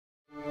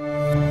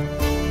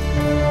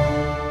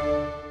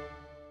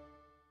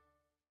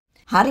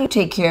How do you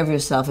take care of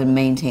yourself and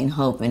maintain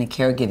hope in a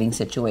caregiving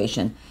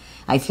situation?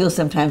 I feel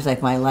sometimes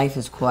like my life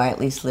is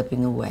quietly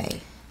slipping away.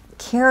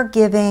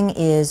 Caregiving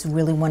is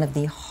really one of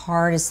the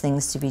hardest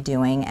things to be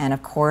doing, and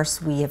of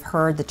course we have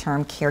heard the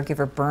term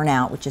caregiver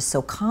burnout, which is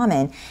so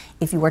common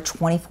if you are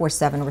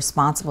 24/7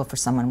 responsible for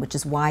someone, which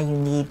is why you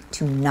need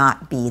to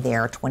not be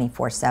there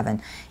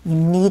 24/7. You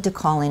need to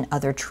call in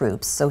other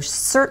troops. So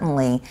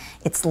certainly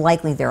it's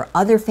likely there are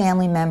other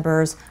family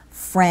members,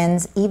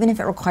 friends, even if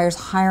it requires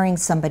hiring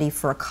somebody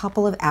for a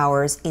couple of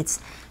hours. It's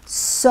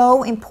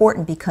so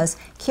important because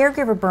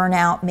caregiver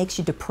burnout makes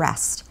you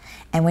depressed,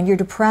 and when you're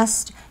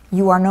depressed,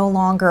 you are no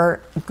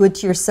longer good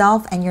to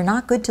yourself, and you're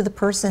not good to the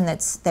person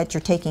that you're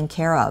taking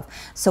care of.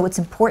 So it's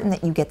important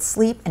that you get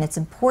sleep, and it's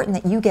important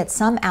that you get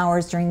some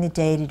hours during the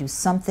day to do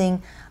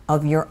something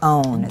of your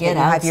own. Get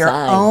that you have your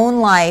outside. own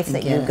life,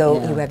 that Get- you go,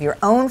 yeah. you have your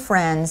own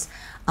friends,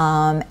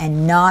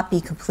 and not be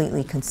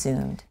completely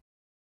consumed.